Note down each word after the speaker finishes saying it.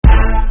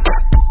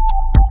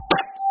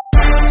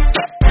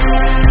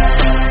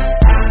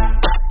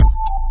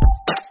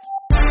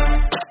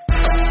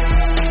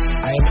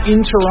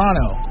In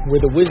Toronto, where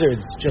the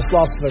Wizards just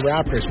lost to the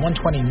Raptors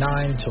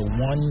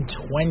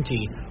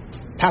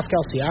 129-120,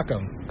 Pascal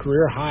Siakam,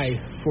 career high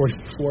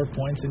 44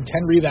 points and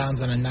 10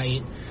 rebounds on a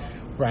night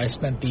where I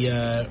spent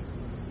I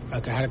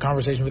had a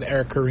conversation with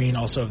Eric Kareen,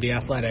 also of The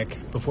Athletic,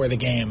 before the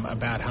game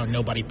about how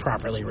nobody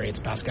properly rates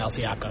Pascal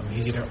Siakam.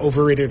 He's either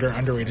overrated or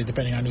underrated,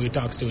 depending on who he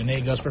talks to. And then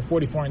he goes for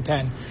 44 and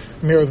 10.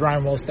 I'm here with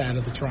Ryan Wolstad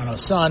of the Toronto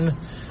Sun,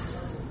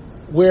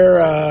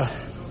 where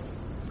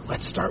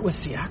let's start with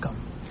Siakam.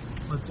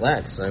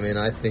 Let's. I mean,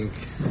 I think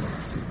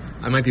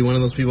I might be one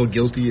of those people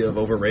guilty of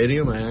overrating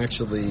him. I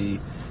actually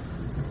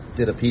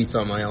did a piece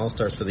on my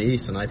All-Stars for the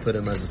East, and I put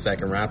him as the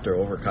second Raptor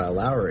over Kyle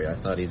Lowry. I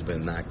thought he's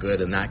been that good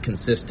and that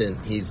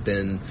consistent. He's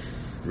been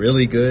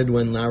really good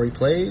when Lowry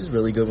plays,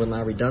 really good when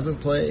Lowry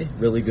doesn't play,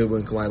 really good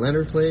when Kawhi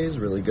Leonard plays,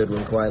 really good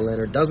when Kawhi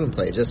Leonard doesn't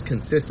play. Just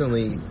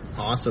consistently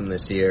awesome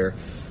this year.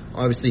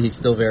 Obviously, he's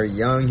still very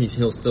young.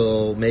 He'll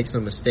still make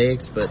some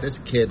mistakes, but this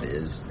kid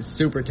is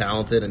super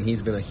talented, and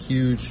he's been a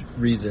huge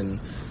reason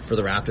for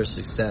the Raptors'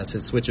 success.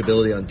 His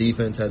switchability on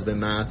defense has been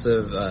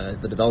massive.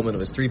 The development of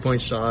his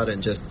three-point shot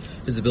and just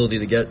his ability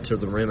to get to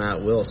the rim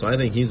at will. So I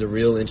think he's a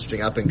real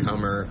interesting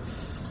up-and-comer.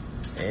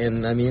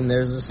 And, I mean,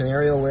 there's a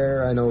scenario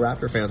where I know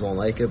Raptor fans won't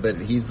like it,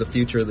 but he's the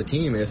future of the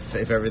team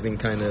if everything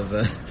kind of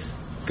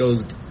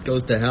goes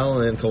to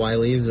hell and Kawhi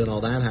leaves and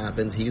all that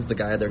happens. He's the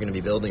guy they're going to be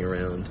building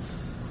around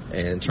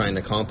and trying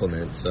to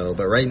complement. So,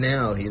 but right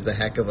now, he's a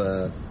heck of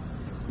a,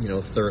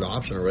 third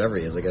option or whatever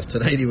he is. I guess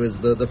tonight he was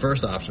the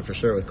first option for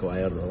sure with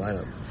Kawhi out of the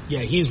lineup.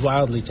 Yeah, he's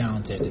wildly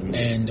talented.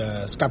 And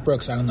Scott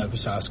Brooks, I don't know if you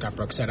saw, Scott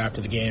Brooks said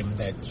after the game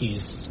that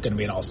he's going to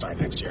be an all-star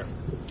next year.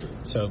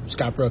 So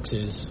Scott Brooks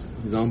he's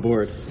on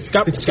board.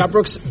 Scott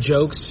Brooks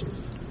jokes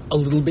a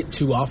little bit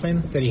too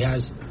often that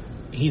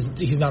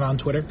he's not on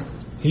Twitter.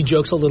 He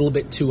jokes a little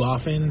bit too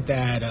often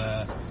that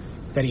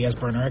he has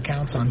burner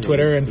accounts on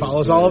Twitter and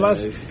follows all of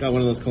us. Got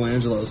one of those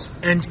Colangelos.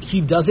 And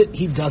he does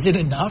it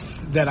enough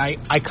that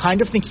I kind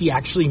of think he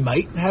actually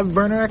might have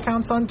burner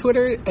accounts on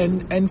Twitter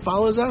and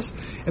follows us.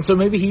 And so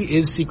maybe he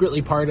is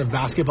secretly part of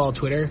basketball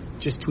Twitter,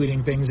 just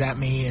tweeting things at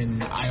me,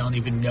 and I don't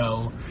even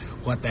know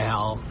what the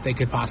hell they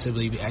could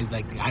possibly be.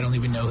 I don't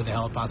even know who the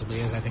hell it possibly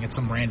is. I think it's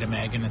some random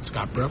egg, and it's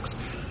Scott Brooks.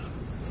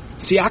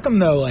 Siakam,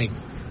 though,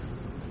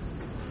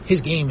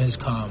 his game has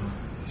come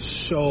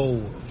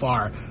so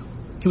far.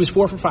 He was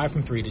 4 for 5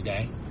 from 3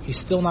 today. He's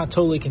still not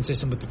totally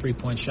consistent with the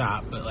three-point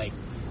shot, but,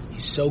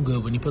 he's so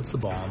good when he puts the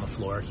ball on the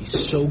floor. He's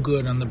so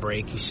good on the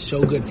break. He's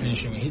so good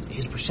finishing.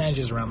 His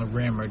percentages around the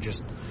rim are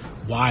just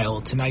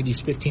wild. Tonight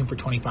he's 15 for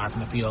 25 from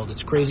the field.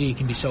 It's crazy he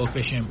can be so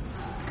efficient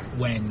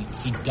when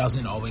he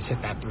doesn't always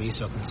hit that three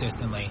so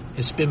consistently.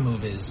 His spin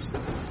move is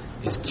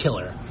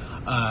killer.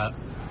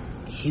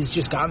 He's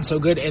just gotten so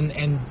good.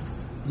 And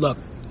look,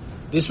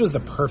 this was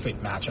the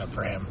perfect matchup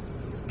for him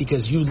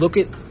because you look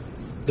at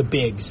the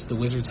bigs the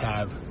Wizards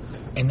have,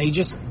 and they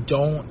just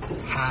don't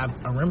have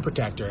a rim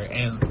protector.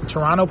 And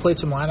Toronto played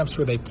some lineups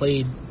where they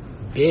played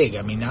big.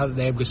 I mean, now that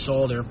they have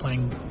Gasol, they're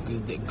playing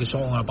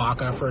Gasol and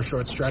Ibaka for a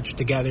short stretch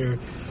together.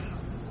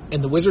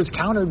 And the Wizards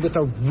countered with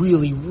a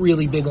really,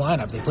 really big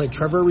lineup. They played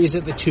Trevor Ariza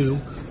at the 2,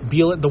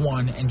 Beal at the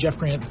 1, and Jeff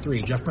Green at the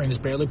 3. Jeff Green has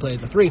barely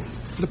played at the 3.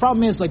 But the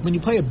problem is, when you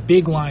play a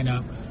big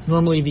lineup,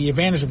 normally the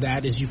advantage of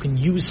that is you can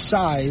use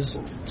size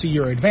to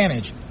your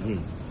advantage.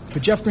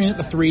 But Jeff Green at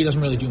the 3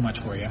 doesn't really do much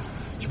for you.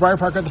 Jabari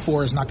Parker at the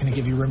 4 is not going to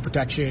give you rim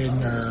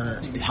protection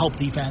or help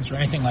defense or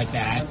anything like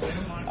that.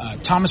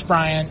 Thomas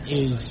Bryant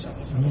is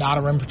not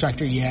a rim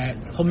protector yet.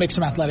 He'll make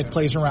some athletic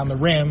plays around the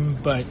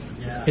rim, but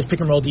his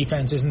pick-and-roll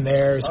defense isn't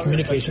there. His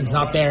communication's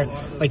not there.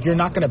 You're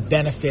not going to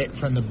benefit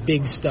from the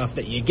big stuff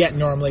that you get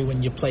normally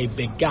when you play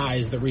big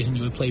guys, the reason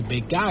you would play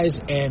big guys.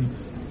 And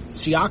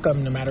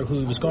Siakam, no matter who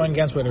he was going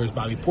against, whether it was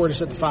Bobby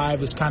Portis at the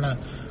 5, was kind of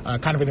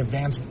an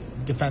advanced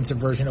defensive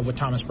version of what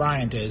Thomas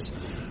Bryant is.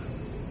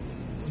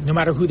 No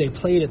matter who they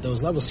played at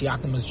those levels,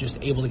 Siakam was just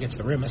able to get to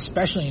the rim,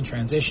 especially in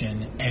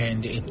transition,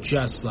 and it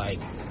just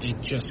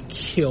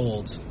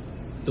killed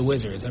the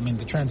Wizards. I mean,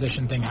 the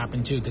transition thing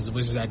happened too because the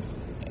Wizards had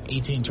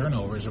 18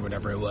 turnovers or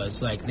whatever it was.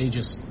 They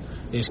just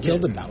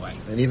killed them that way.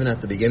 And even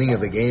at the beginning of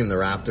the game, the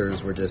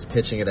Raptors were just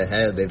pitching it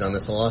ahead. They've done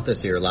this a lot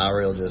this year.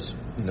 Lowry will just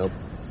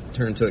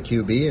turn to a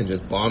QB and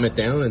just bomb it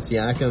down. And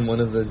Siakam, one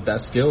of his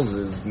best skills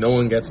is no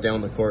one gets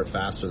down the court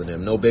faster than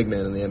him. No big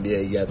man in the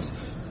NBA gets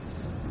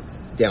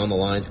down the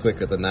lines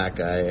quicker than that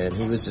guy, and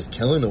he was just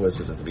killing the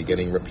Wizards at the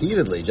beginning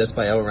repeatedly just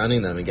by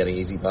outrunning them and getting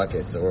easy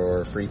buckets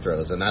or free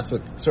throws, and that's what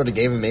sort of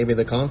gave him maybe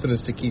the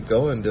confidence to keep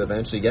going to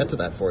eventually get to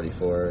that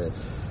 44,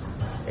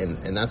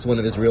 and that's one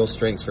of his real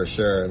strengths for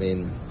sure. I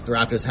mean, the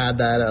Raptors had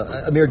that.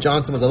 Amir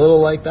Johnson was a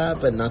little like that,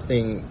 but not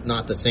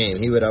the same.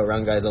 He would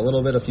outrun guys a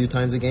little bit a few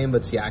times a game,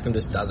 but Siakam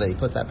just does it. He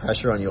puts that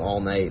pressure on you all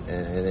night,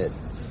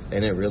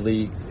 and it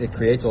really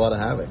creates a lot of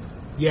havoc.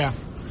 Yeah.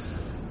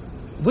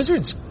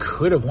 Wizards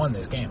could have won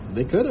this game.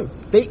 They could have.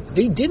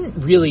 They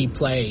didn't really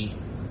play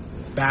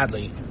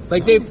badly.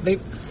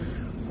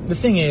 The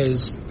thing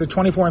is, they're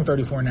 24 and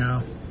 34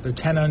 now. They're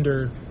 10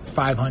 under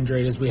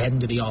 500 as we head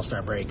into the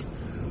All-Star break.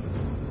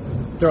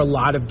 there are a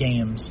lot of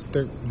games.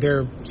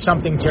 They're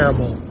something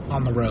terrible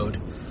on the road.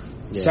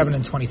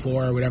 7-24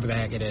 or whatever the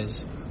heck it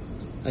is.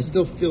 I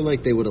still feel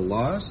like they would have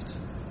lost.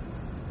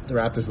 The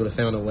Raptors would have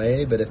found a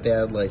way, but if they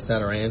had like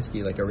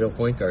Satoransky, like a real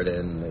point guard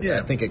in,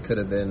 I think it could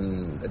have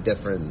been a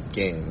different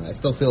game. I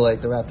still feel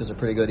like the Raptors are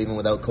pretty good even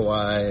without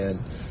Kawhi, and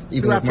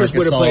even the with Raptors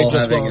would have played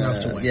just well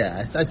enough to win.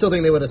 Yeah, I still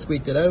think they would have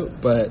squeaked it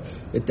out, but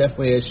it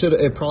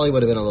probably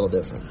would have been a little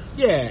different.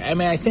 Yeah, I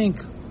mean, I think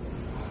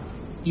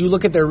you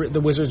look at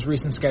the Wizards'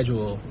 recent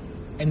schedule,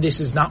 and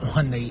this is not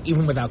one they,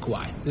 even without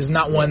Kawhi, this is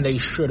not one they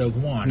should have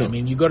won. No. I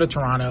mean, you go to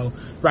Toronto,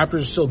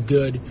 Raptors are still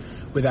good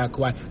without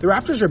Kawhi. The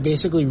Raptors are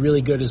basically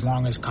really good as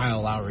long as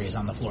Kyle Lowry is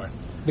on the floor.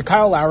 The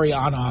Kyle Lowry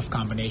on-off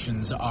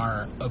combinations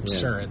are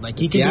absurd. Like,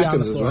 he can be on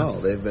the floor. As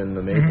well. They've been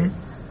amazing.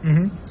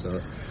 So,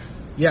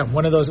 yeah,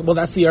 one of those. Well,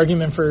 that's the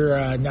argument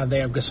for now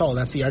they have Gasol.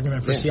 That's the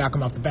argument for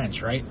Siakam off the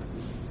bench, right?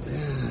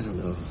 I don't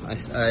know.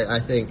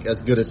 I think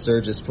as good as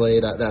Serge has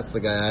played, that's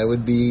the guy I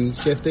would be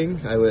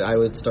shifting. I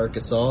would start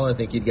Gasol. I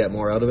think you'd get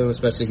more out of him,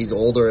 especially he's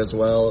older as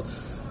well.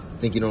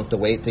 I think you don't have to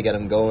wait to get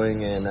him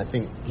going, and I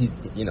think he's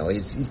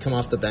come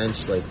off the bench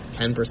like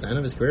 10%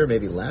 of his career,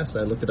 maybe less. I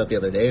looked it up the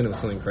other day, and it was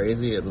something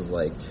crazy. It was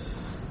like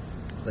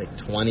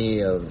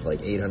 20 of like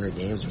 800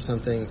 games or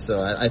something.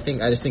 So I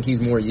just think he's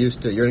more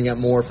used to it. You're gonna get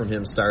more from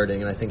him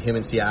starting, and I think him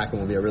and Siakam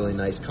will be a really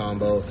nice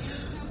combo.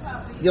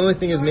 The only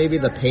thing is maybe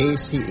the pace.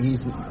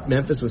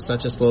 Memphis was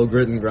such a slow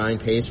grit and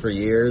grind pace for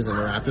years, and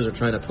the Raptors are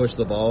trying to push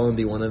the ball and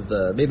be one of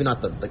the, maybe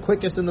not the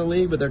quickest in the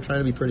league, but they're trying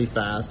to be pretty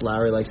fast.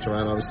 Lowry likes to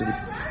run. Obviously,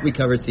 we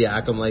covered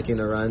Siakam liking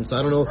to run. So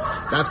I don't know.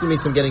 That's going to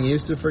be some getting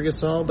used to for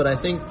Gasol, but I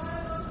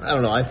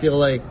don't know. I feel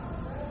like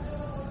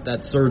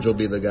that Serge will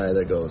be the guy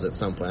that goes at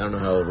some point. I don't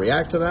know how he'll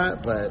react to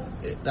that, but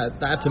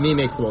that to me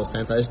makes the most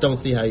sense. I just don't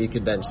see how you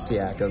could bench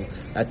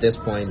Siakam at this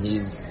point.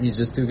 He's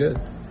just too good.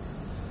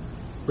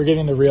 We're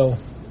getting the real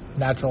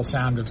natural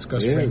sound of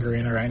Scotiabank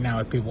Arena right now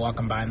with people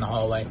walking by in the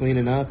hallway.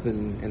 Cleaning up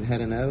and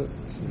heading out.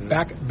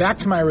 Back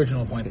to my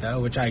original point,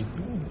 though, which I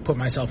put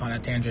myself on a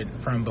tangent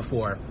from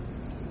before,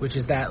 which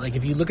is that, like,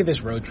 if you look at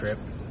this road trip,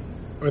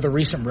 or the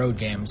recent road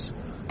games,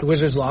 the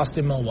Wizards lost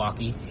in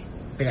Milwaukee.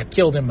 They got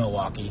killed in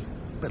Milwaukee,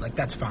 but, like,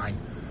 that's fine.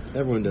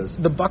 Everyone does.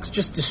 The Bucks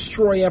just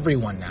destroy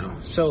everyone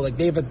now. So, like,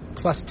 they have a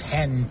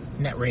 +10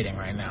 net rating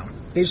right now.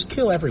 They just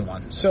kill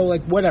everyone. So,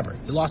 like, whatever.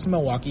 You lost in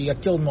Milwaukee. You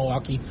got killed in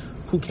Milwaukee.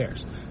 Who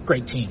cares?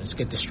 Great teams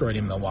get destroyed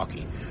in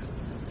Milwaukee.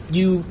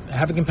 You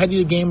have a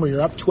competitive game where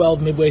you're up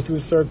 12 midway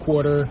through the third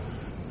quarter.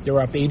 You're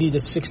up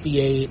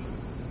 80-68.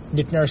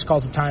 Nick Nurse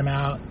calls a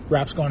timeout.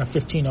 Raps go on a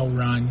 15-0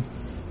 run.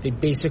 They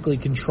basically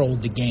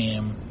controlled the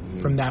game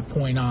from that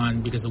point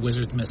on because the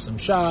Wizards missed some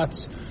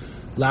shots.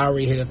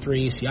 Lowry hit a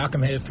 3.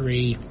 Siakam hit a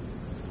 3.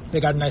 They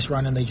got a nice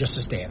run, and they just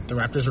sustained. The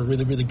Raptors are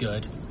really, really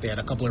good. They had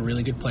a couple of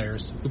really good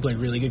players who played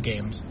really good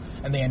games,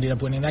 and they ended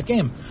up winning that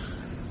game.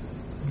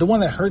 The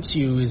one that hurts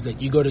you is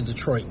that you go to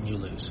Detroit and you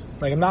lose.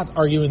 Like, I'm not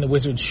arguing the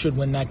Wizards should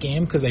win that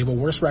game because they have a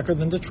worse record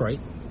than Detroit.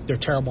 They're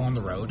terrible on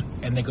the road,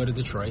 and they go to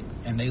Detroit,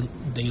 and they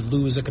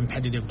lose a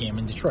competitive game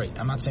in Detroit.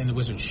 I'm not saying the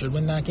Wizards should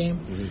win that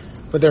game,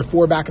 but they're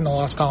 4 back in the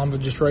loss column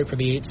of Detroit for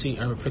the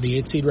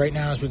 8th seed right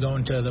now as we go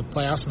into the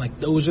playoffs, and like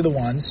those are the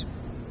ones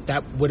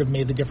that would have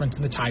made the difference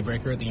in the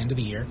tiebreaker at the end of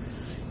the year.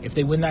 If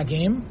they win that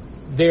game,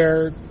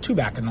 they're 2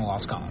 back in the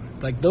loss column.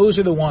 Like, those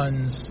are the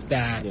ones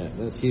that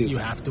you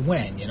have to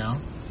win, you know?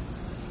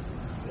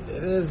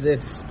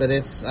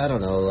 It's I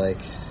don't know, like,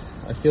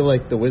 I feel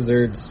like the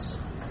Wizards,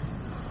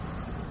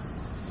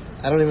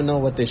 I don't even know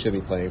what they should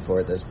be playing for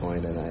at this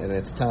point, and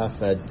it's tough.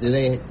 Do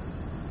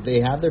they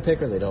have their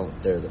pick or they don't?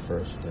 They're the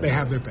first. They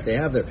have their pick. They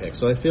have their pick,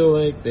 so I feel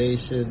like they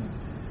should,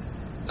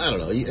 I don't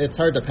know, it's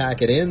hard to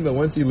pack it in, but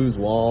once you lose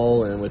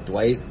Wall and with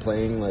Dwight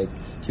playing like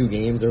 2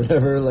 games or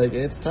whatever, like,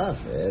 it's tough,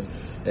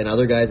 and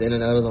other guys in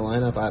and out of the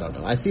lineup, I don't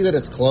know. I see that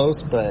it's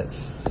close, but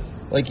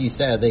like you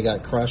said, they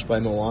got crushed by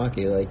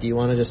Milwaukee. Like, do you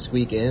want to just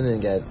squeak in and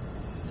get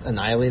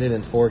annihilated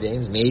in 4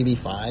 games, maybe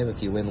 5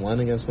 if you win 1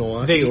 against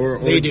Milwaukee?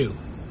 They do.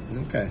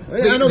 Okay.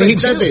 I know they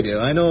said they do.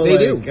 I know they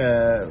do.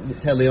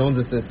 Ted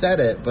Leonsis has said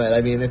it, but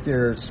I mean, if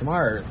you're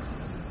smart,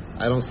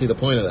 I don't see the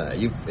point of that.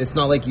 It's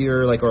not like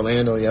you're like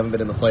Orlando, you haven't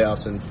been in the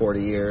playoffs in 40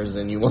 years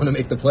and you want to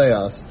make the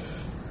playoffs.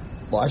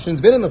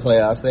 Washington's been in the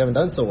playoffs. They haven't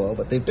done so well,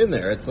 but they've been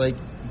there. It's like,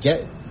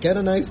 get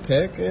a nice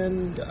pick,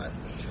 and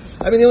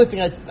I mean, the only thing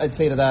I'd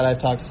say to that,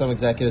 I've talked to some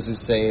executives who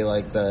say,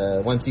 like,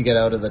 once you get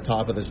out of the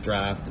top of this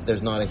draft,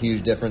 there's not a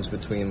huge difference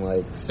between,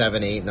 like,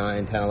 7, 8,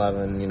 9, 10,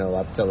 11, you know,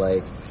 up to,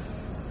 like,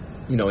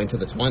 you know, into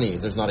the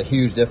 20s. There's not a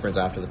huge difference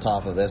after the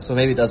top of this. So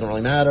maybe it doesn't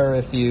really matter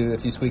if you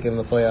squeak in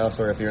the playoffs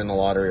or if you're in the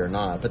lottery or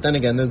not. But then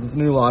again, there's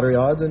new lottery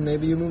odds, and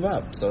maybe you move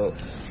up. So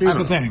here's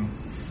the thing.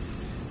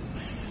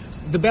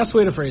 The best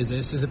way to phrase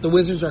this is that the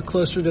Wizards are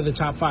closer to the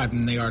top 5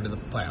 than they are to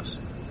the playoffs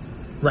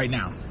right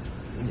now.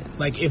 Yeah.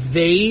 Like, if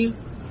they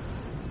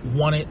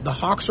won it, the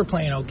Hawks are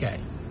playing okay.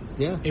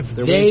 Yeah. If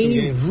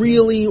they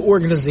really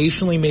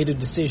organizationally made a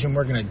decision,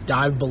 we're going to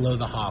dive below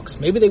the Hawks.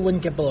 Maybe they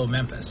wouldn't get below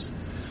Memphis.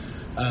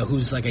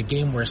 who's like a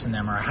game worse than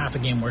them or a half a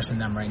game worse than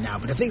them right now.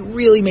 But if they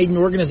really made an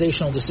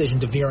organizational decision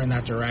to veer in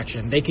that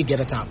direction, they could get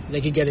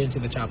into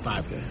the top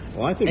 5.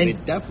 Well, I think they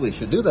definitely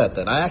should do that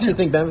then. I actually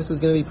think Memphis is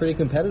going to be pretty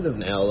competitive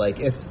now. Like,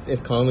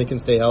 if Conley can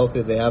stay healthy,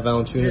 if they have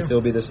Valanciunas,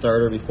 he'll be the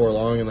starter before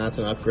long, and that's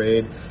an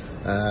upgrade.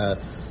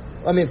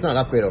 I mean, it's not an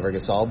upgrade over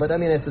Gasol, but I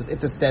mean,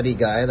 it's a steady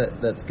guy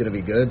that's going to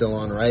be good.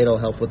 DeLon Wright will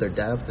help with their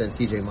depth, and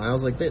C.J.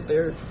 Miles, like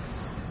they're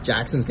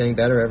Jackson's getting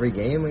better every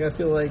game. Like, I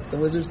feel like the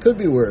Wizards could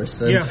be worse.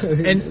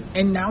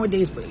 And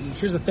nowadays, but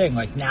here's the thing: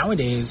 like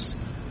nowadays,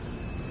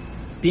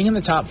 being in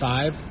the top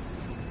 5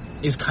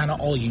 is kind of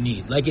all you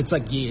need. Like, it's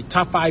like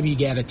top 5, you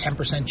get a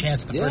 10%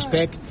 chance at the first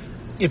pick.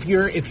 If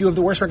you have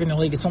the worst record in the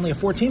league, it's only a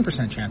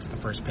 14% chance at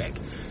the first pick.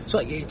 So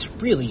like,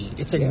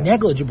 it's a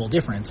negligible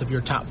difference if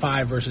you're top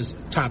 5 versus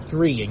top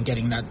 3 and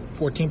getting that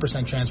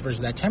 14% chance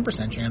versus that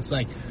 10% chance.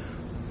 Like,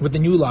 with the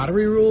new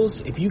lottery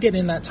rules, if you get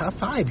in that top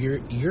 5,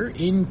 you're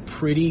in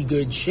pretty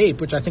good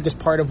shape, which I think is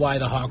part of why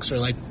the Hawks are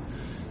like,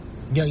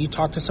 you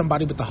talk to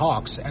somebody with the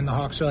Hawks, and the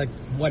Hawks are like,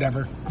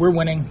 whatever, we're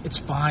winning, it's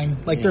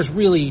fine. Like, there's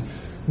really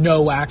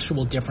no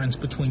actual difference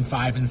between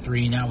 5 and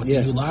 3 now with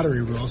the new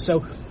lottery rules.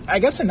 So I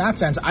guess in that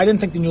sense, I didn't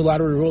think the new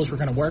lottery rules were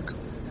going to work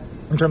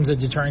in terms of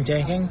deterring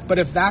tanking. But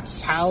if that's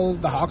how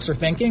the Hawks are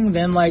thinking,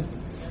 then like,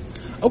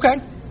 okay,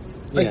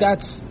 like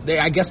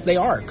I guess they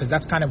are, because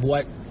that's kind of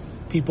what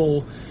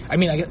people. I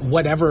mean,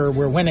 whatever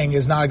we're winning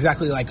is not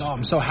exactly like, oh,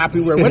 I'm so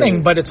happy we're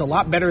winning, but it's a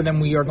lot better than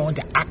we are going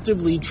to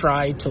actively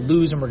try to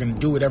lose, and we're going to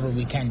do whatever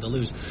we can to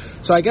lose.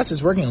 So I guess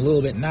it's working a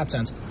little bit in that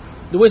sense.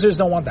 The Wizards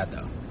don't want that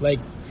though. Like,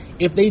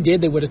 if they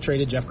did, they would have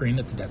traded Jeff Green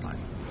at the deadline.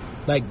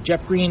 Like,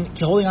 Jeff Green,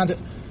 holding on to...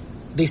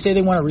 They say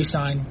they want to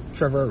re-sign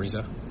Trevor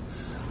Ariza.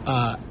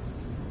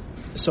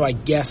 So I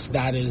guess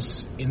that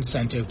is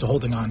incentive to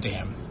holding on to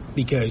him,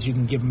 because you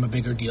can give him a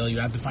bigger deal.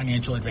 You have the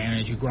financial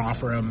advantage. You can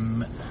offer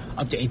him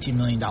up to $18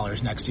 million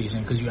next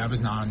season because you have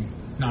his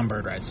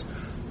non-bird rights.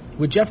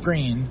 With Jeff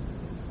Green,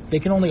 they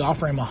can only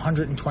offer him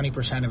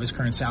 120% of his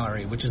current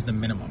salary, which is the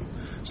minimum.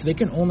 So they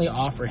can only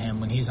offer him,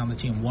 when he's on the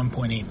team,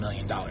 $1.8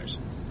 million.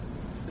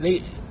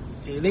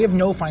 They have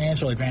no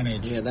financial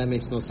advantage. Yeah, that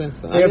makes no sense,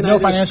 though. They have no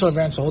financial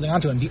advantage to holding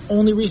on to him. The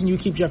only reason you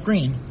keep Jeff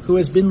Green, who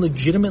has been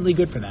legitimately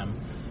good for them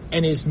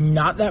and is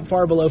not that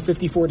far below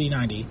 50, 40,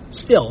 90,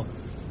 still,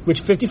 which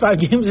 55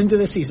 games into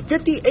the season,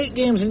 58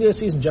 games into the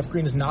season, Jeff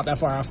Green is not that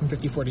far off from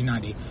 50, 40,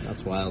 90.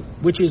 That's wild.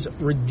 Which is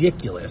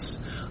ridiculous.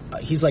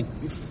 He's like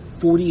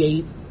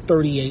 48,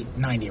 38,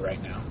 90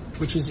 right now,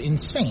 which is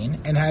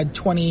insane, and had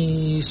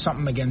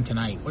 20-something again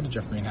tonight. What did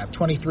Jeff Green have?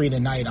 23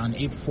 tonight on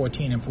 8 for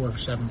 14 and 4 for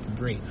 7 from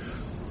 3.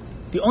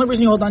 The only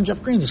reason you hold on to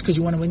Jeff Green is because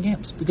you want to win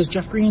games, because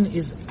Jeff Green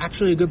is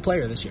actually a good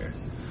player this year,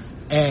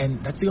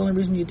 and that's the only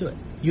reason you do it.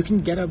 You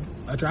can get a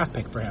draft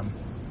pick for him.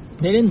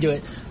 They didn't do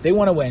it. They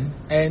want to win,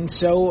 and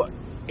so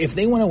if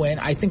they want to win,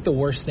 I think the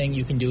worst thing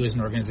you can do as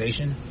an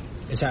organization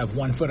is have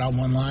one foot on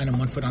one line and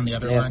one foot on the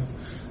other line.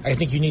 I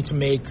think you need to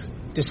make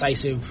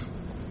decisive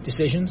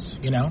decisions,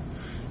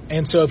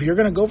 and so if you're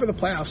going to go for the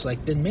playoffs,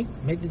 like, then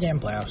make the damn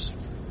playoffs.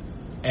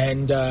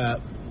 And I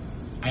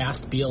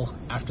asked Beal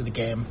after the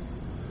game.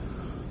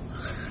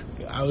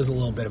 I was a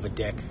little bit of a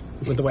dick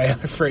with the way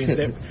I phrased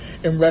it.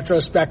 In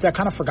retrospect, I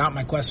kind of forgot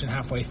my question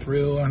halfway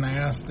through, and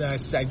I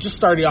just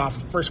started off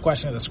the first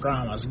question of the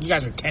scrum. I was like, you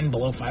guys are 10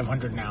 below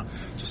 500 now.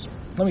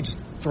 Let me just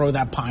throw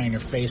that pie in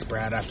your face,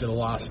 Brad, after the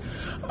loss.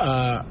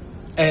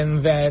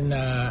 And then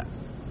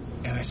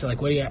and I said,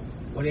 like, what do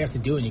you have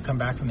to do when you come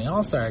back from the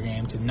All-Star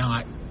game to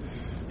not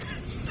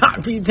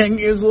be 10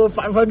 years below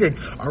 500?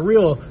 A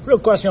real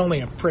question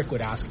only a prick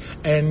would ask.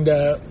 And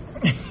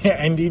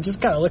and he just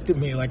kind of looked at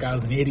me like I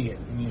was an idiot.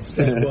 And he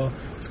said, well,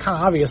 it's kind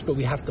of obvious, but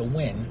we have to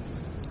win.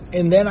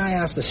 And then I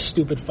asked a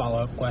stupid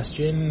follow-up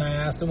question. And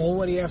I asked him, well,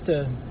 what do you have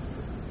to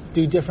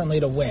do differently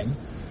to win?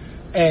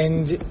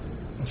 And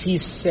he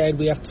said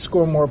we have to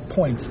score more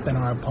points than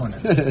our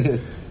opponents,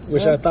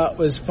 which I thought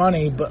was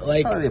funny. But,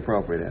 like, probably the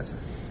appropriate answer.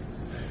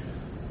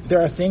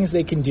 There are things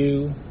they can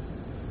do.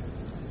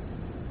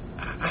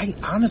 I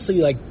honestly,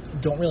 like,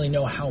 don't really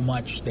know how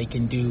much they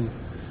can do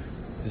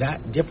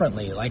that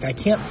differently. Like, I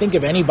can't think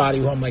of anybody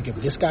who I'm like, if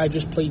this guy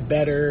just played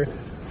better,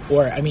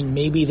 or, I mean,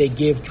 maybe they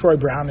give Troy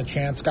Brown a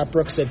chance. Scott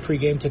Brooks said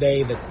pregame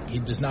today that he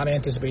does not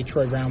anticipate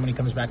Troy Brown, when he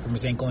comes back from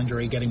his ankle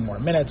injury, getting more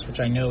minutes,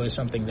 which I know is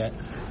something that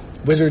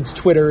Wizards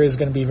Twitter is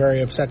going to be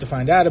very upset to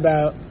find out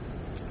about.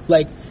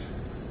 Like,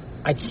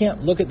 I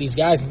can't look at these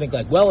guys and think,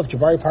 like, well, if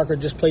Jabari Parker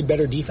just played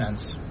better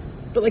defense.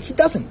 But, like, he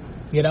doesn't,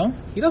 He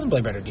doesn't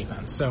play better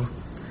defense, so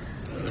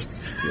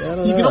yeah, I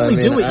don't you know. can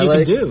only do what you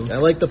can do. I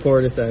like the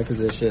Portis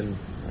acquisition.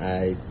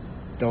 I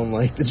don't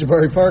like the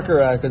Jabari Parker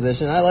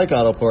acquisition. I like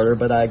Otto Porter,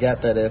 but I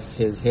get that if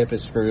his hip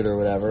is screwed or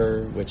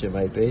whatever, which it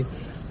might be,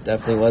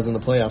 definitely was in the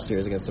playoff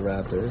series against the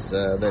Raptors,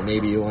 that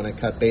maybe you want to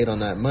cut bait on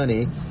that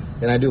money.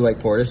 And I do like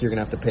Portis. You're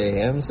going to have to pay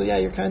him. So, yeah,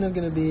 you're kind of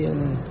going to be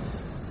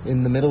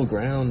in the middle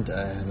ground.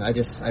 And I'll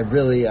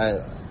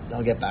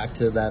get back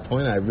to that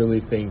point. I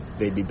really think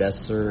they'd be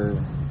best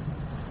served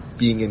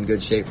being in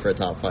good shape for a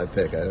top 5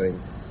 pick. I think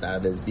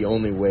that is the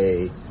only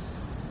way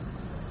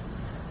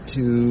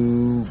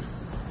to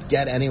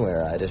get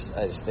anywhere. I just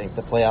think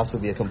the playoffs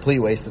would be a complete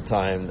waste of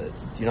time.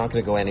 You're not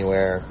going to go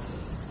anywhere.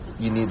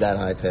 You need that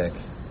high pick.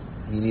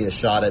 You need a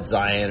shot at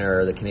Zion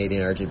or the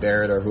Canadian R.J.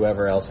 Barrett or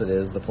whoever else it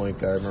is, the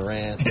point guard,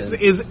 Morant.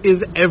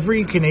 Is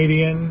every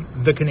Canadian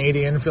the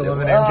Canadian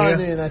filling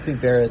it in? I think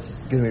Barrett's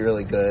going to be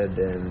really good,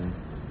 and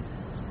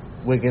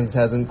Wiggins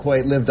hasn't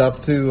quite lived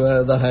up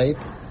to the hype.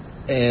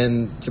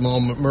 And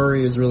Jamal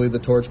Murray is really the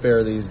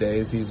torchbearer these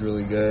days. He's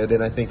really good,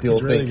 and I think people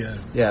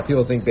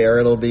people think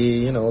Barrett will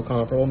be,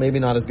 comparable. Maybe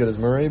not as good as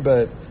Murray,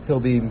 but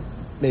he'll be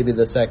maybe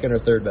the second or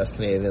third best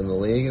Canadian in the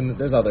league. And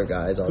there's other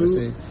guys,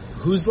 obviously.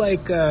 Who's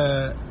like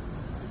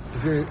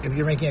if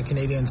you're making a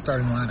Canadian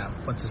starting lineup,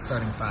 what's the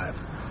starting five?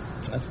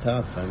 That's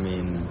tough. I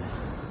mean,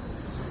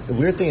 the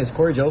weird thing is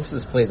Corey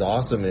Joseph plays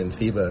awesome in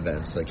FIBA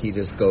events. Like, he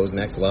just goes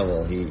next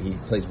level. He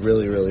plays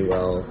really, really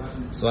well.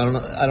 So I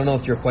don't know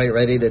if you're quite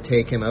ready to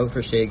take him out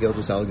for Shai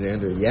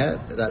Gilgeous-Alexander yet.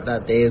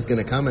 That day is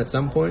going to come at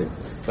some point.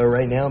 But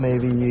right now,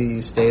 maybe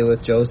you stay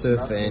with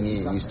Joseph and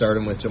you start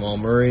him with Jamal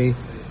Murray.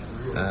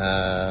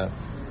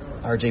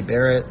 R.J.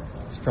 Barrett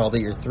is probably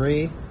your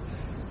 3.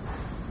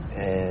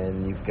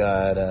 And you've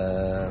got,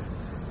 I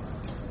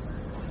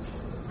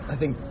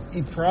think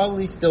you'd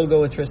probably still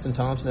go with Tristan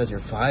Thompson as your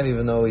 5,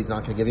 even though he's not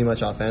going to give you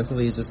much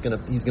offensively. He's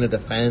gonna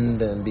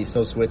defend and be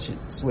so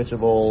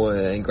switchable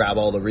and grab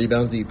all the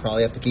rebounds that you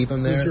probably have to keep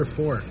him there. Who's your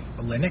 4?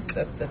 Olynyk?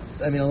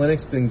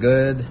 Olynyk's been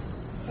good.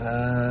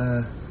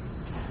 I'm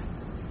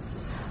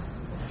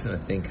trying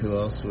to think who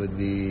else would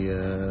be.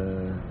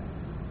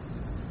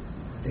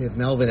 If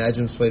Melvin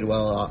Edgems played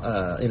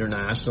well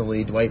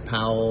internationally, Dwight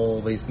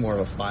Powell, he's more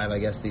of a 5, I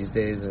guess, these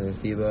days in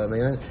FIBA. I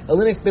mean,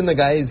 Olynyk's been the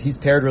guy. He's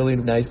paired really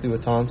nicely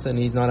with Thompson.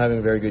 He's not having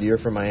a very good year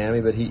for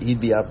Miami, but he'd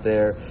be up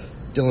there.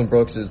 Dylan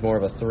Brooks is more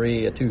of a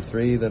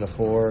 2-3 than a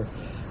 4.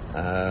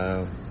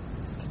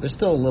 There's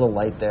still a little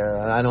light there.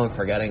 I know I'm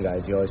forgetting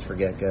guys. You always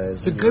forget guys.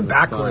 It's a good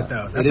backcourt,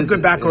 though. That's a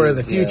good backcourt of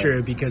the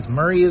future because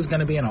Murray is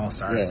going to be an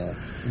all-star. Yeah.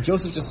 And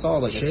Joseph just saw,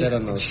 like I said,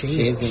 on those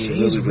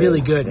Shai's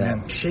really good,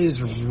 man. Shai's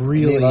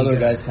really good. Other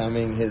guys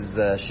coming.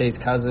 Shai's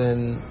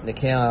cousin,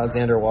 Nickeil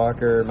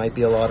Alexander-Walker, might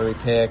be a lottery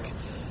pick.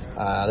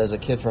 There's a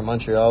kid from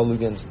Montreal,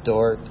 Luguentz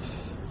Dort,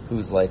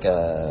 who's like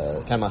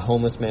a kind of a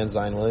homeless man,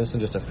 Zion Williamson,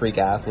 just a freak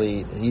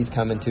athlete. He's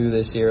coming too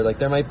this year. Like,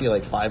 there might be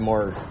like 5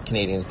 more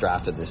Canadians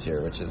drafted this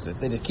year, which is,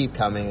 they just keep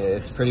coming.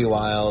 It's pretty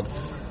wild.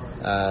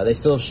 They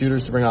still have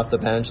shooters to bring off the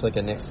bench, like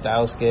a Nick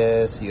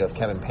Stauskas. You have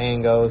Kevin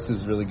Pangos,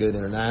 who's really good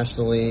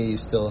internationally. You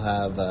still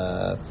have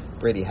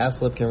Brady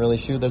Heslip can really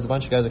shoot. There's a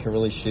bunch of guys that can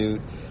really shoot.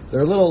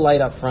 They're a little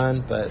light up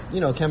front, but,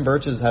 Kem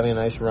Birch is having a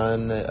nice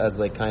run as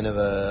like kind of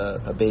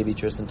a baby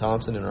Tristan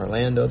Thompson in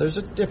Orlando. There's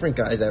just different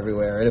guys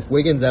everywhere. And if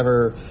Wiggins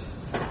ever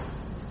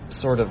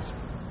sort of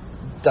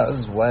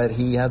does what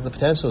he has the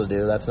potential to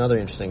do, that's another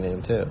interesting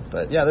name too.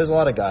 But yeah, there's a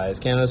lot of guys.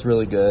 Canada's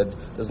really good.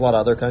 There's a lot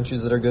of other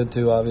countries that are good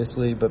too,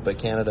 obviously, but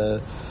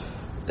Canada,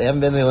 they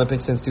haven't been in the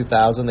Olympics since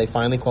 2000. They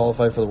finally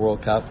qualified for the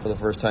World Cup for the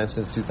first time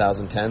since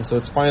 2010, so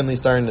it's finally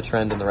starting to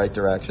trend in the right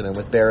direction. And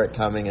with Barrett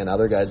coming and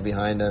other guys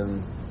behind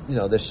him,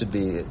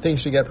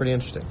 things should get pretty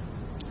interesting.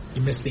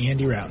 You missed the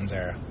Andy Routens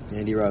era.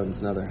 Andy Routens,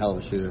 another hell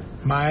of a shooter.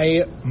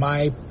 My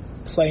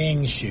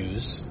playing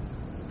shoes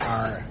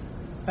are,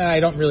 I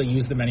don't really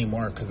use them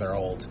anymore because they're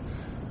old,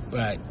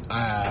 but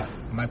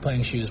my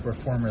playing shoes were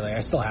formerly,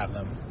 I still have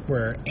them,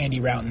 were Andy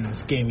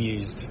Routens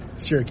game-used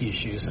Syracuse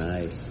shoes.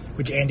 Nice.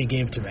 Which Andy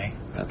gave to me.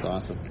 That's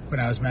awesome. When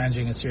I was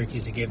managing at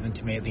Syracuse, he gave them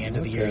to me at the end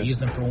of the year. I used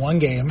them for one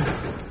game. We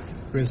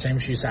were the same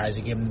shoe size.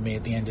 He gave them to me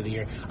at the end of the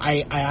year.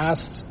 I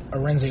asked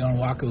Arinze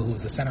Onwaku, who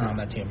was the center on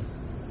that team,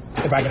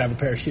 if I could have a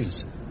pair of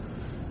shoes.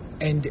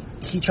 And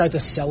he tried to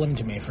sell them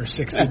to me for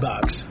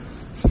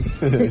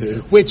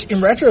 $60. Which,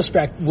 in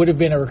retrospect, would have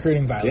been a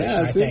recruiting violation,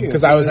 I think,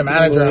 because I was a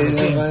manager on the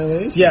team.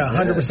 Yeah,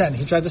 100%.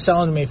 He tried to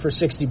sell them to me for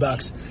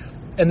 $60.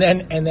 And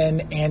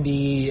then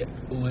Andy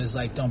was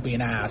like, don't be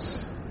an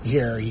ass.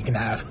 Here, you can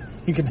have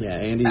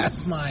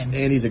Andy's mine.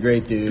 Andy's a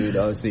great dude.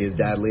 Obviously, his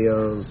dad,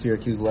 Leo,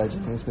 Syracuse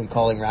legend. He's been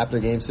calling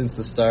Raptor games since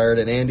the start.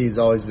 And Andy's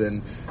always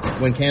been,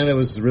 when Canada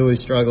was really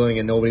struggling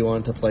and nobody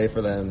wanted to play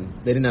for them,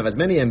 they didn't have as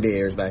many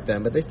NBAers back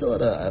then, but they still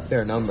had a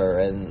fair number.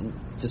 And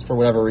just for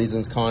whatever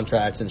reasons,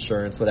 contracts,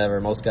 insurance, whatever,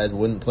 most guys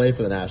wouldn't play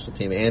for the national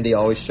team. Andy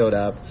always showed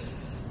up.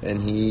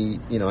 And he,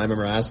 I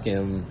remember asking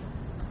him,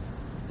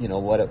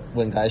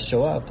 when guys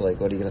show up, like,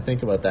 what are you going to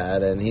think about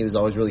that? And he was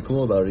always really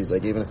cool about it. He's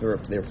like, even if they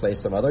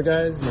replace some other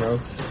guys,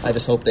 I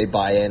just hope they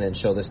buy in and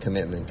show this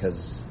commitment because,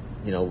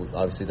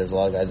 obviously there's a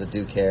lot of guys that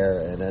do care,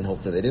 and then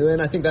hopefully they do. And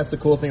I think that's the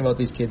cool thing about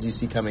these kids you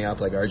see coming up,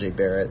 like R.J.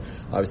 Barrett.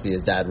 Obviously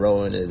his dad,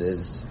 Rowan,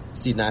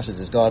 Steve Nash is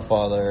his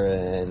godfather,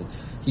 and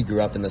he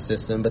grew up in the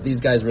system. But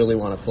these guys really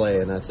want to play,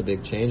 and that's a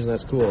big change, and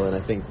that's cool. And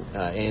I think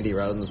Andy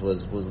Routens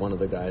was one of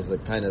the guys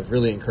that kind of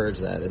really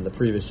encouraged that in the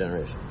previous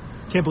generation.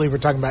 Can't believe we're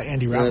talking about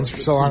Andy Routens for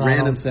so long.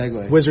 Random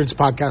segue. Wizards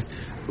podcast.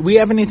 We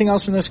have anything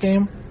else from this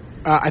game?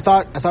 I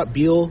thought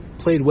Beal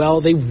played well.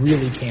 They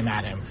really came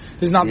at him.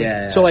 There's not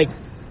so like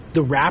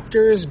the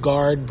Raptors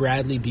guard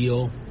Bradley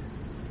Beal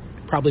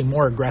probably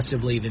more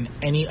aggressively than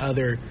any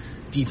other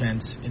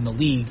defense in the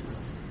league.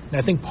 And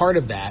I think part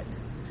of that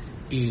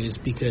is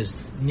because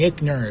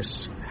Nick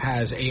Nurse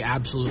has a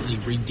absolutely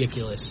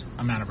ridiculous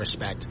amount of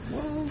respect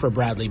for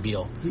Bradley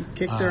Beal. He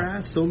kicked their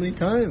ass so many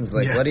times.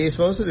 Like, Yeah. what are you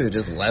supposed to do?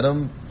 Just let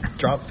him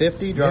drop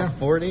 50, drop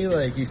 40?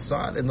 Like, you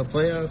saw it in the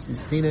playoffs.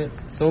 You've seen it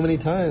so many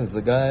times.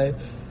 The guy,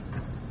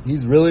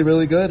 he's really,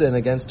 really good. And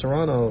against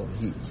Toronto,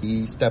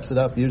 he steps it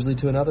up usually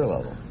to another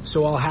level.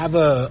 So I'll have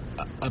a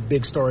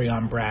big story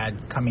on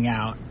Brad coming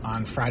out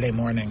on Friday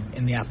morning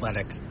in The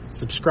Athletic.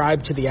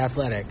 Subscribe to The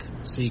Athletic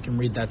so you can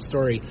read that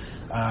story.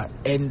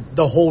 And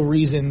the whole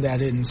reason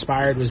that it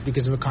inspired was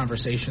because of a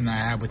conversation that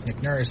I had with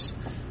Nick Nurse.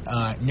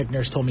 Nick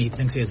Nurse told me he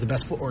thinks he has the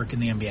best footwork in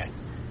the NBA.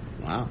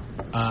 Wow.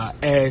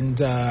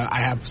 And I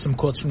have some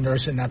quotes from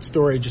Nurse in that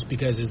story just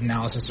because his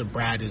analysis of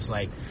Brad is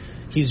like,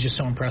 he's just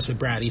so impressed with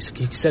Brad. He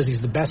says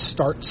he's the best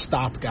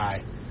start-stop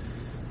guy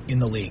in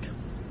the league.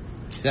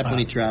 Except when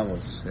he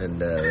travels, and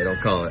they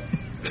don't call it.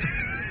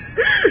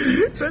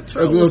 That's a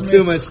little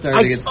too much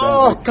starting at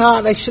Oh,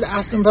 God, I should have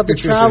asked him about the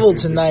travel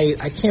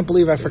tonight. I can't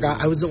believe I forgot.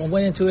 I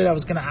went into it, I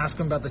was going to ask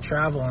him about the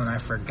travel, and I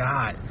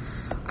forgot.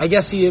 I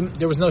guess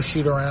there was no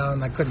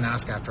shoot-around. I couldn't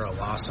ask after a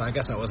loss, so I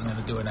guess I wasn't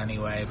going to do it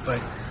anyway.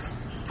 But,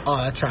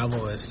 that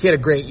travel you had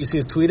a great, you see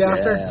his tweet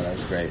after? Yeah, that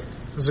was great.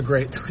 It was a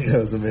great tweet. That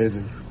was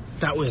amazing.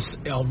 That was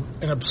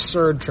an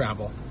absurd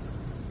travel.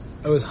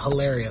 It was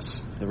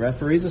hilarious. The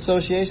Referees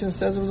Association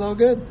says it was all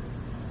good.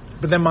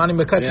 But then Monty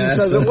McCutcheon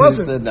says it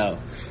wasn't. Said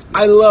no.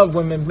 I love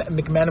when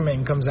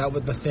McMenamin comes out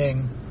with the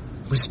thing.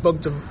 We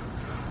spoke to him.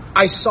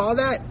 I saw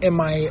that, and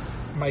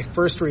my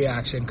first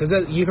reaction, because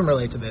you can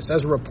relate to this.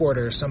 As a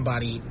reporter,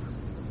 somebody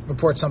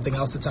reports something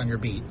else that's on your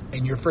beat,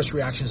 and your first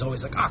reaction is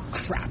always like,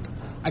 oh, crap,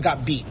 I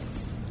got beat.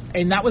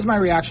 And that was my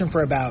reaction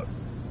for about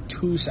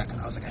 2 seconds.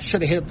 I was like, I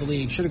should have hit up the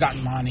league, should have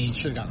gotten money,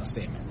 should have gotten a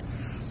statement.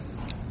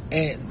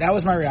 And that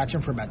was my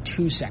reaction for about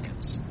 2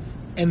 seconds.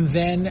 And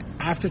then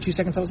after 2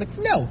 seconds, I was like,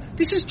 no,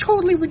 this is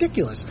totally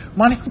ridiculous.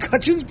 Monty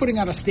McCutcheon's putting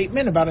out a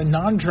statement about a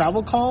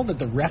non-travel call that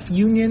the ref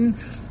union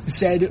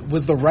said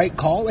was the right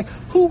call. Like,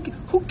 who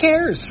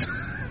cares?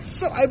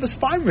 So I was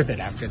fine with it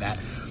after that.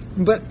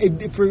 But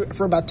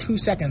for about 2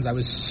 seconds, I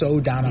was so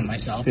down on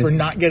myself for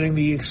not getting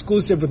the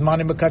exclusive with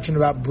Monty McCutcheon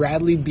about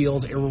Bradley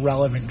Beal's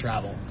irrelevant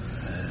travel.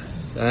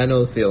 I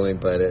know the feeling,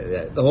 but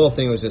the whole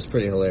thing was just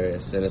pretty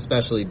hilarious, and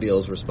especially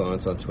Beal's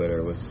response on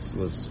Twitter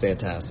was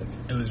fantastic.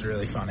 It was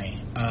really funny.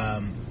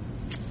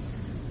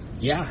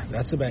 Yeah,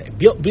 that's about it.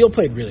 Beal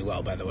played really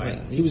well, by the way.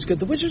 Yeah, he was good.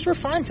 The Wizards were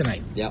fine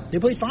tonight. Yeah, they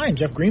played fine.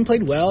 Jeff Green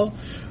played well.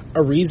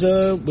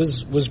 Ariza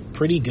was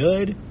pretty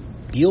good.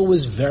 Beal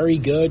was very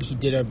good. He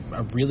did a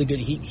really good.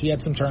 He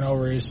had some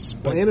turnovers.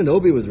 But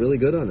Anunoby was really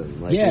good on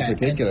him. In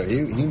particular,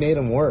 he made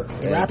him work.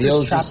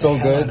 Beal's just so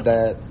good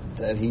that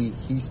he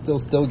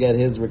still get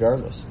his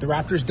regardless. The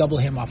Raptors double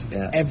him off of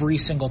every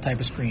single type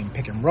of screen.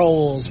 Pick and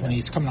rolls, when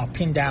he's coming off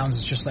pin downs,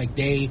 it's just like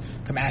they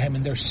come at him,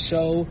 and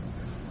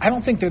I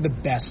don't think they're the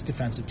best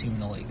defensive team in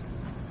the league.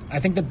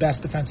 I think the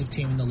best defensive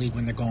team in the league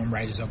when they're going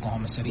right is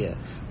Oklahoma City. Yeah.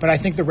 But I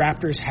think the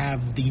Raptors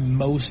have the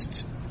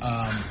most,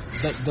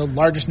 the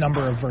largest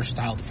number of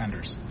versatile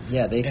defenders.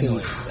 Yeah, they can.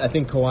 I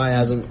think Kawhi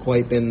hasn't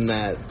quite been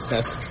that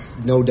best,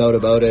 no doubt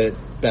about it,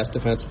 best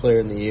defensive player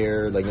in the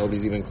year. Like,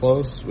 nobody's even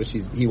close, which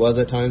he was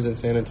at times in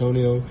San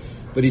Antonio.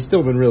 But he's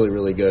still been really,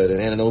 really good.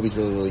 And Anunoby's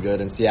really, really good.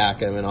 And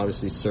Siakam and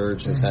obviously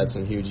Serge has had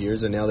some huge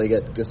years. And now they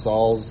get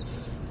Gasol's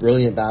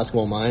brilliant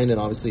basketball mind and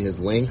obviously his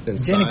length and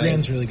Danny size.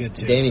 Green's really good,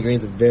 too. Danny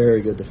Green's a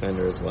very good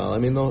defender as well. I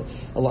mean,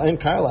 and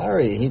Kyle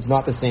Lowry, he's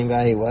not the same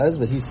guy he was,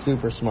 but he's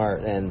super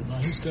smart. And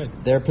he's good.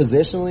 They're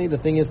positionally, the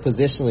thing is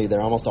positionally,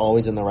 they're almost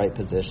always in the right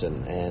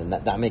position. And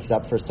that makes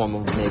up for some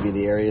of maybe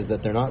the areas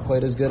that they're not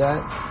quite as good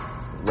at,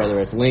 whether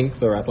it's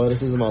length or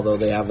athleticism, although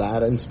they have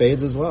that in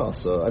spades as well.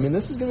 So, I mean,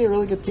 this is going to be a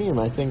really good team.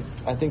 I think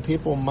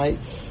people might...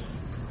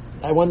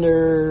 I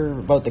wonder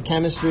about the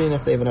chemistry and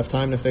if they have enough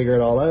time to figure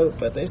it all out,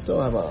 but they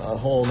still have a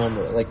whole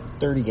number, like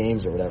 30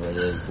 games or whatever it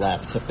is,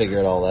 left to figure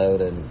it all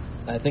out. And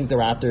I think the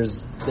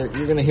Raptors,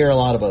 you're going to hear a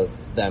lot about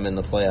them in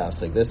the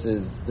playoffs. Like, this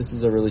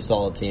is a really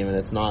solid team, and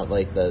it's not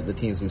like the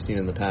teams we've seen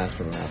in the past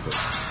from the Raptors.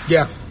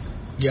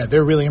 Yeah,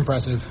 they're really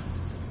impressive.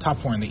 Top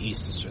four in the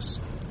East is just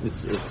it's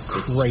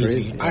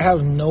crazy. Yeah. I have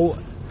no...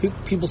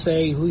 People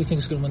say, who do you think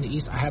is going to win the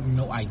East? I have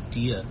no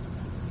idea.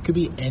 Could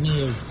be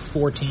any of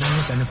four teams,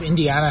 and if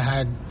Indiana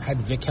had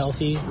Vic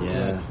healthy,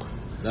 that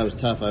was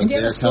tough. I was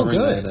Indiana's there covering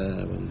good.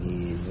 that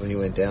when he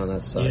went down.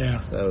 That sucked.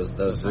 Yeah, that was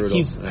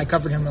brutal. I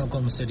covered him in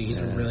Oklahoma City. He's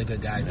a really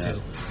good guy too,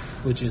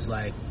 which is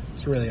like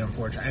it's really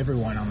unfortunate.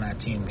 Everyone on that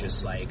team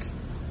just like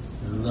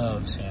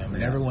loves him,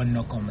 and everyone in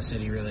Oklahoma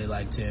City really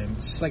liked him.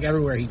 It's just like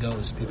everywhere he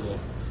goes,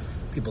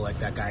 people like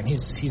that guy, and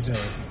he's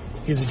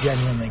a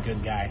genuinely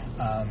good guy.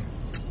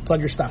 Plug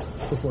your stuff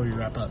before we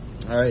wrap up.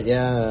 All right,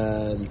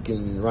 you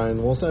can Ryan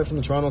Wolstat from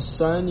the Toronto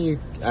Sun. You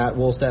at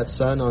Wolstat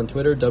Sun on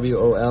Twitter,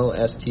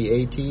 WOLSTATSUN.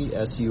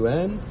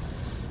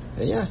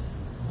 And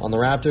on the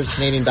Raptors,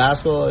 Canadian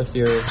basketball if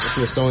you're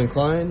so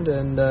inclined,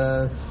 and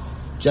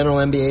general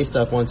NBA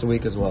stuff once a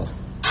week as well.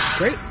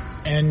 Great.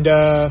 And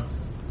I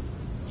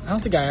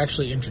don't think I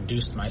actually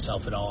introduced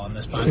myself at all on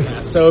this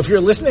podcast. So if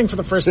you're listening for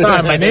the first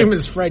time, my name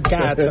is Fred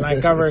Katz, and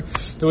I cover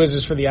the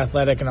Wizards for The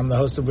Athletic, and I'm the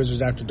host of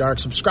Wizards After Dark.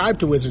 Subscribe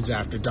to Wizards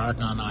After Dark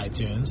on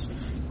iTunes.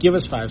 Give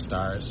us 5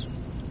 stars.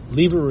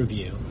 Leave a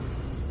review.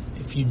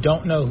 If you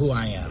don't know who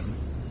I am,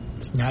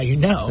 now you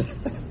know.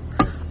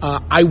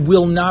 I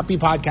will not be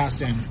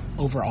podcasting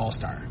over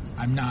All-Star.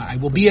 I'm not. I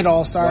will be at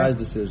All-Star. Wise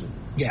decision.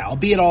 Yeah, I'll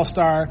be at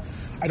All-Star.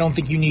 I don't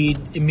think you need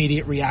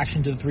immediate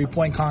reaction to the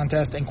three-point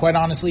contest. And quite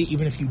honestly,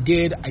 even if you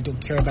did, I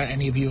don't care about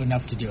any of you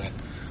enough to do it.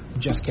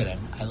 I'm just kidding.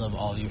 I love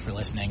all of you for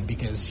listening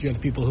because you're the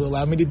people who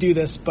allow me to do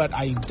this, but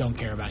I don't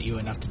care about you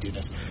enough to do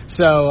this.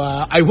 So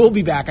I will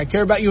be back. I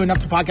care about you enough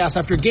to podcast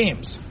after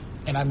games.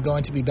 And I'm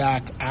going to be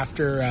back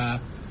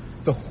after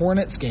the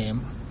Hornets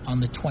game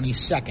on the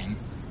 22nd,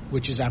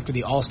 which is after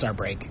the All-Star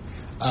break.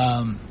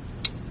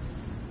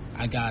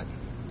 I got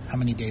how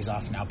many days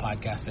off now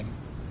podcasting?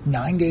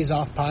 9 days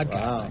off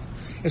podcasting. Wow.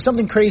 If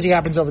something crazy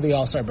happens over the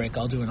All-Star break,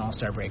 I'll do an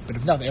All-Star break. But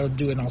if nothing, I'll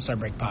do an All-Star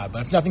break pod.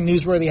 But if nothing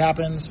newsworthy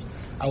happens,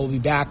 I will be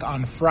back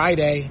on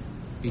Friday,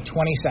 the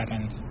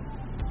 22nd.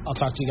 I'll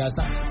talk to you guys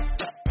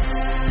then.